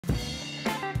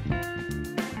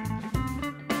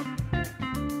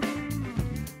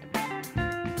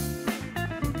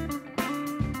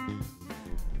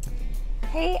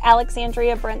Hey,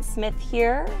 Alexandria Brent Smith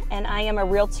here, and I am a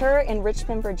realtor in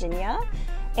Richmond, Virginia,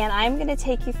 and I'm going to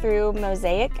take you through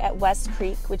Mosaic at West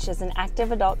Creek, which is an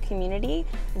active adult community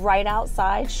right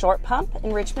outside Short Pump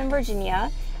in Richmond, Virginia,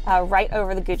 right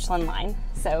over the Goochland line.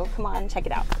 So come on, check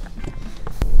it out.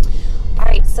 All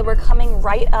right, so we're coming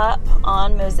right up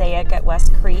on Mosaic at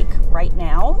West Creek right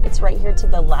now. It's right here to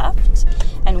the left,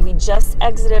 and we just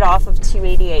exited off of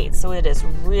 288, so it is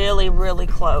really, really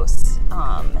close,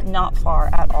 not far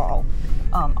at all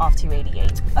off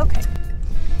 288. Okay,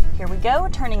 here we go,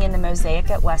 turning into Mosaic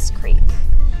at West Creek.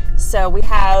 So we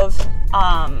have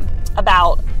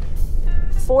about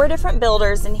 4 different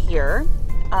builders in here.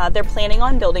 They're planning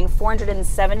on building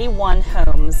 471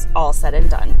 homes, all said and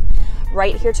done.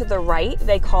 Right here to the right,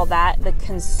 they call that the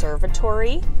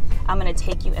conservatory. I'm going to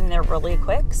take you in there really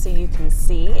quick so you can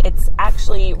see. It's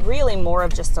actually really more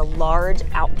of just a large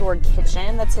outdoor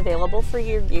kitchen that's available for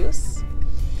your use.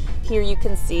 Here you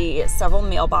can see several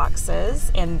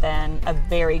mailboxes and then a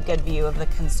very good view of the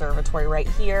conservatory right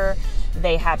here.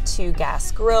 They have 2 gas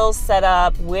grills set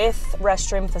up with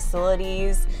restroom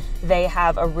facilities. They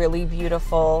have a really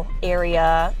beautiful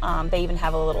area. They even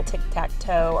have a little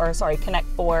tic-tac-toe, or sorry, Connect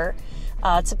 4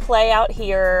 to play out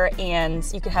here, and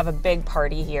you can have a big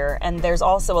party here. And there's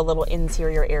also a little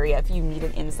interior area if you need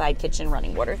an inside kitchen,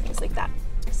 running water, things like that.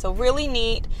 So really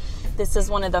neat. This is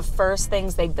one of the first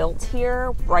things they built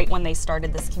here right when they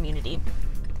started this community.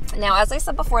 Now, as I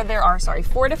said before, there are,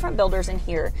 4 different builders in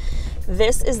here.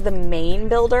 This is the main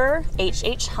builder,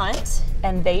 H.H. Hunt,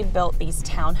 and they built these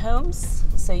townhomes.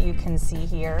 So you can see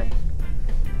here,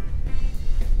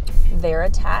 they're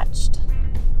attached.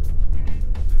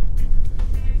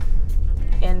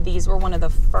 And these were one of the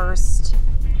first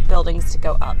buildings to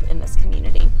go up in this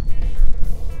community.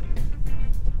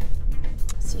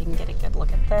 So you can get a good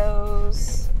look at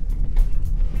those.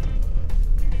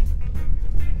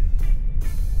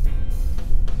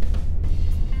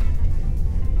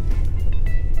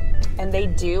 And they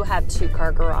do have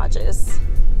 2-car garages.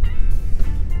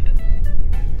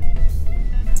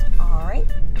 All right,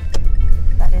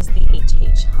 that is the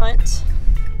H.H. Hunt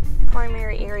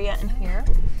primary area in here.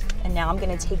 And now I'm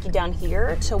going to take you down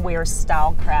here to where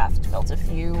Stylecraft built a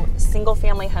few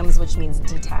single-family homes, which means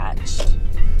detached,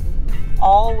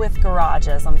 all with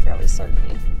garages, I'm fairly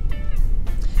certain.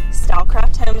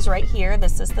 Stylecraft homes right here.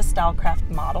 This is the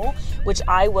Stylecraft model, which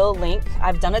I will link.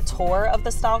 I've done a tour of the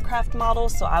Stylecraft model,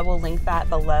 so I will link that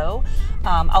below.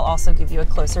 I'll also give you a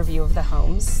closer view of the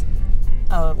homes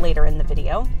later in the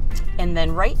video. And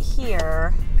then right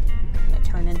here, I'm going to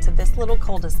turn into this little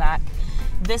cul-de-sac.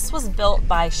 This was built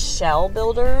by Shell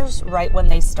Builders right when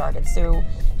they started. So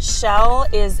Shell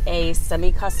is a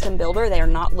semi-custom builder. They are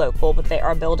not local, but they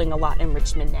are building a lot in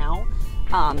Richmond now.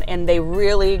 And they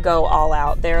really go all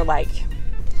out. They're like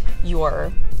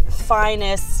your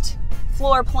finest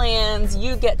floor plans.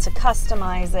 You get to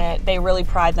customize it. They really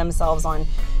pride themselves on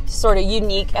sort of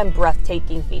unique and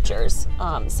breathtaking features.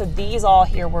 So these all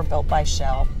here were built by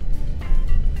Shell.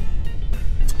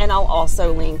 And I'll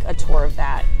also link a tour of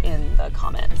that in the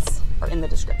comments or in the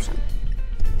description.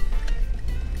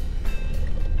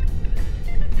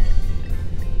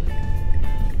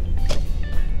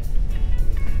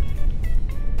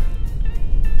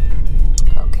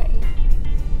 Okay,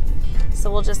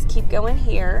 so we'll just keep going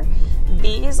here.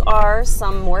 These are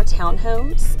some more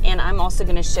townhomes, and I'm also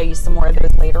going to show you some more of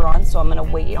those later on, so I'm going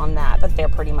to wait on that, but they're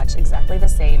pretty much exactly the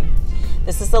same.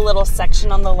 This is a little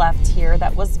section on the left here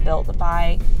that was built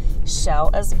by Shell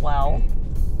as well.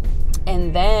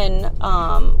 And then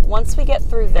once we get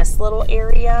through this little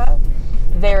area,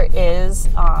 there is,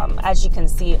 as you can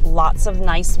see, lots of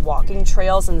nice walking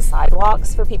trails and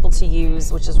sidewalks for people to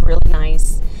use, which is really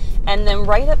nice. And then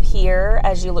right up here,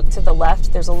 as you look to the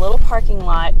left, there's a little parking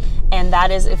lot, and that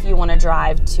is if you want to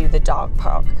drive to the dog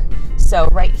park. So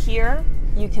right here,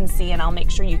 you can see, and I'll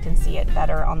make sure you can see it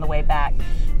better on the way back,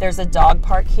 there's a dog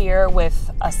park here with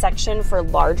a section for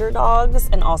larger dogs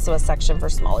and also a section for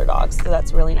smaller dogs. So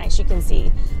that's really nice. You can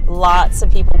see lots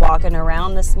of people walking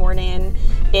around this morning.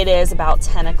 It is about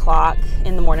 10 o'clock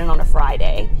in the morning on a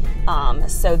Friday.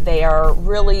 So they are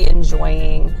really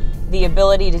enjoying the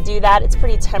ability to do that. It's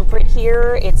pretty temperate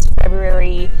here. It's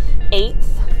February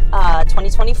 8th,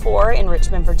 2024 in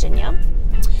Richmond, Virginia.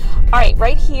 All right,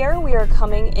 right here we are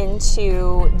coming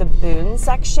into the Boone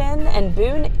section, and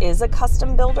Boone is a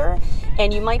custom builder,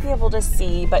 and you might be able to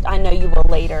see, but I know you will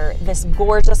later, this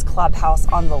gorgeous clubhouse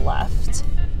on the left.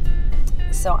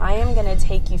 So I am going to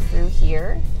take you through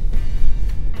here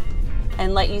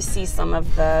and let you see some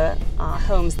of the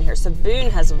homes in here. So Boone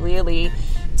has really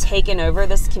taken over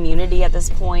this community at this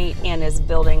point and is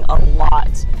building a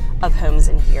lot of homes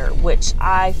in here, which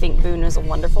I think Boone is a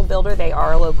wonderful builder. They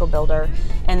are a local builder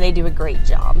and they do a great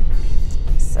job.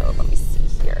 So let me see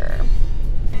here.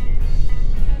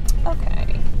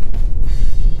 Okay.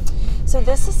 So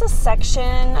this is a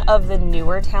section of the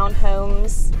newer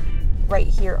townhomes right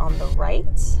here on the right.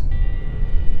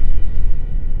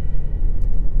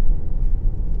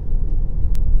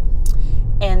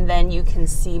 And then you can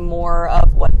see more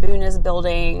of what Boone is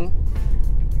building.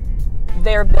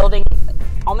 They're building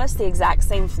almost the exact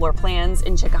same floor plans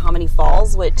in Chickahominy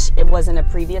Falls, which it was in a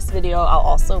previous video. I'll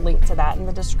also link to that in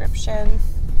the description.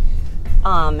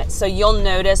 So you'll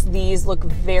notice these look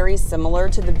very similar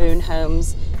to the Boone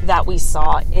homes that we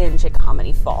saw in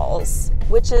Chickahominy Falls,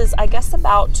 which is, I guess,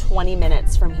 about 20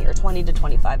 minutes from here, 20 to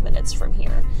 25 minutes from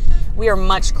here. We are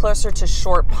much closer to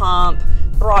Short Pump,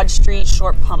 Broad Street,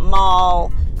 Short Pump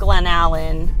Mall, Glen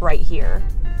Allen, right here,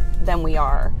 than we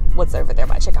are what's over there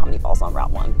by Chickahominy Falls on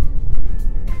Route 1.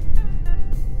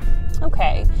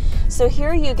 Okay, so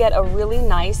here you get a really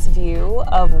nice view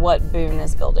of what Boone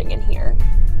is building in here.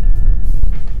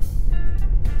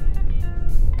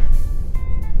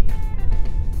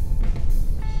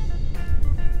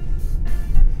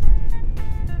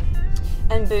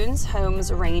 And Boone's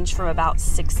homes range from about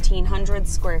 1,600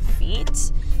 square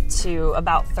feet to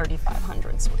about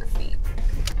 3,500 square feet.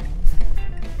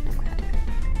 Okay.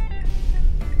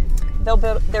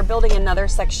 They're building another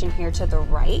section here to the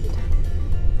right.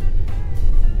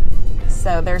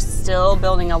 So they're still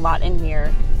building a lot in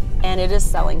here, and it is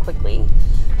selling quickly.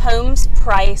 Homes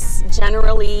price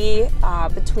generally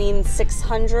between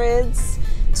 600s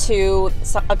to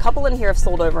a couple in here have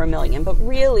sold over $1 million, but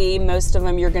really most of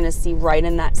them you're going to see right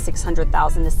in that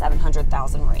 600,000 to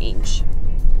 700,000 range.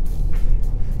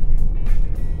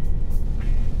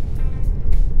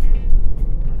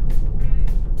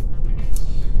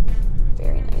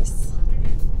 Very nice.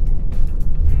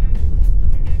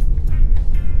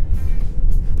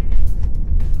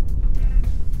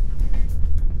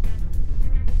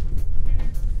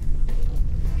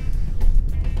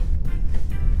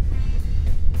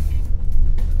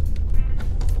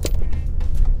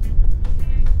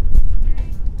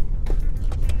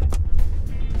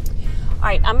 All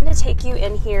right, I'm going to take you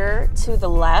in here to the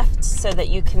left so that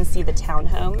you can see the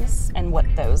townhomes and what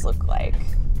those look like.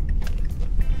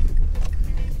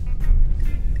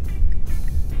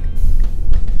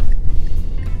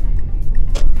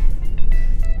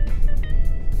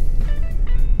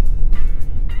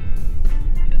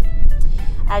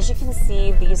 As you can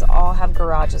see, these all have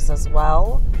garages as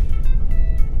well,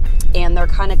 and they're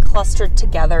kind of clustered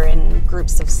together in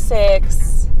groups of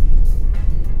 6.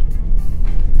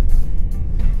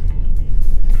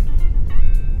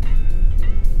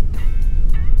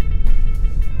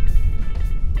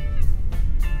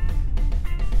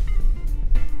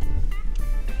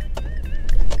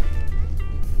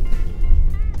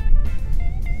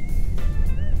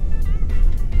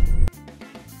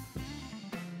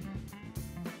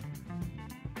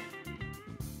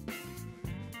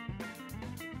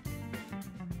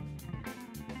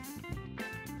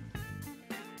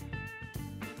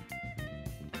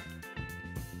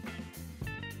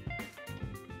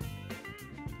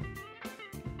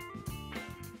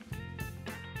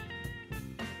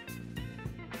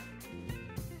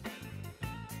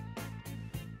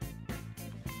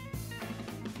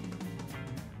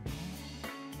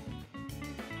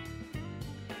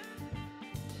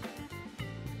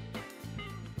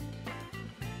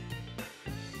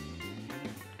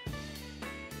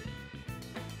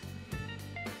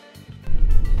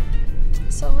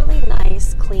 So really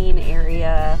nice, clean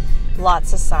area,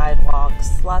 lots of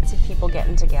sidewalks, lots of people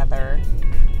getting together.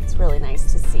 It's really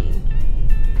nice to see.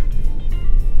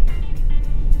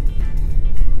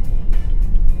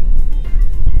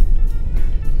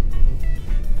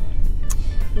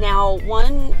 Now,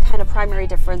 one kind of primary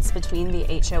difference between the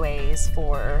HOAs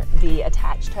for the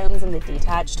attached homes and the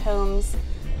detached homes,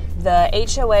 the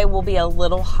HOA will be a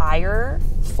little higher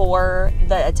for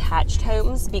the attached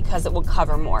homes because it will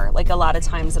cover more. Like a lot of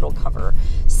times it'll cover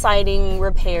siding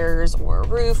repairs or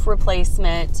roof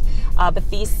replacement. But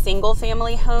these single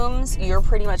family homes, you're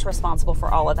pretty much responsible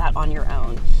for all of that on your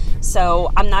own.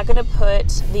 So I'm not gonna put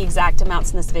the exact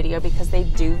amounts in this video because they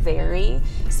do vary.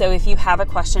 So if you have a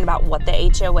question about what the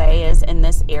HOA is in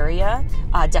this area,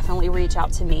 definitely reach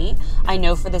out to me. I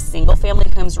know for the single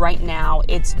family homes right now,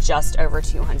 it's just over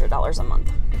 $200 a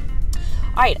month.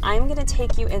 All right, I'm gonna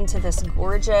take you into this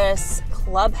gorgeous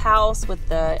clubhouse with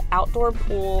the outdoor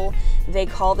pool. They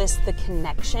call this the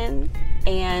Connection,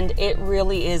 and it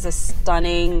really is a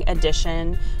stunning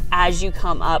addition as you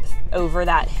come up over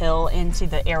that hill into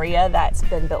the area that's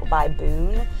been built by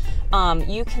Boone.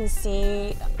 You can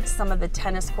see some of the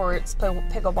tennis courts,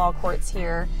 pickleball courts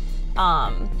here,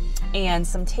 and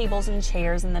some tables and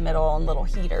chairs in the middle and little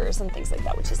heaters and things like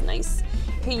that, which is nice.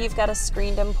 Here you've got a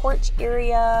screened-in porch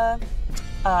area.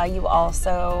 You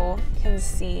also can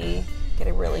get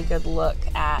a really good look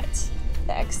at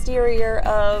the exterior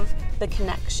of the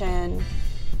connection.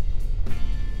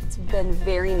 It's been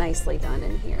very nicely done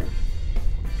in here.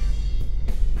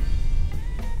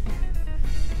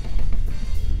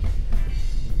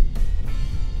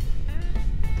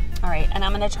 All right, and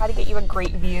I'm gonna try to get you a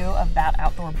great view of that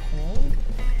outdoor pool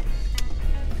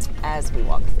as we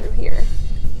walk through here,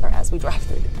 or as we drive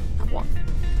through, not walk.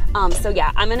 So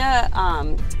yeah, I'm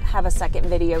gonna have a second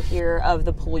video here of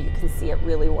the pool. You can see it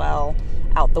really well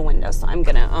out the window. So I'm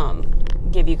gonna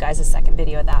give you guys a second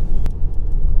video of that.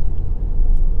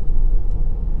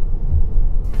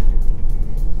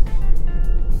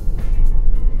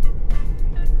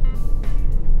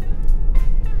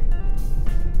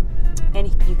 And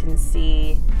you can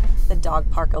see the dog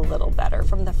park a little better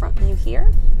from the front view here.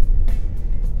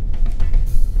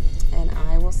 And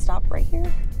I will stop right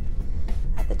here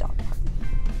at the dog park.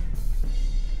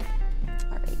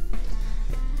 All right.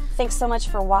 Thanks so much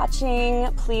for watching.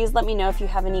 Please let me know if you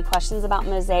have any questions about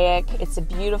Mosaic. It's a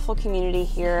beautiful community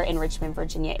here in Richmond,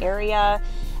 Virginia area.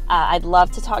 I'd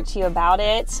love to talk to you about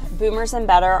it. Boomers and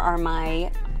Better are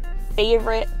my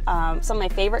favorite, some of my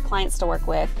favorite clients to work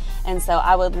with, and so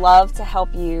I would love to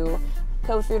help you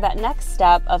go through that next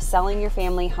step of selling your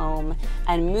family home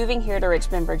and moving here to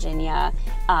Richmond, Virginia,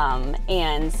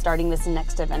 and starting this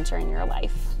next adventure in your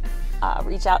life.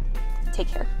 Reach out. Take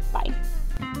care.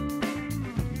 Bye.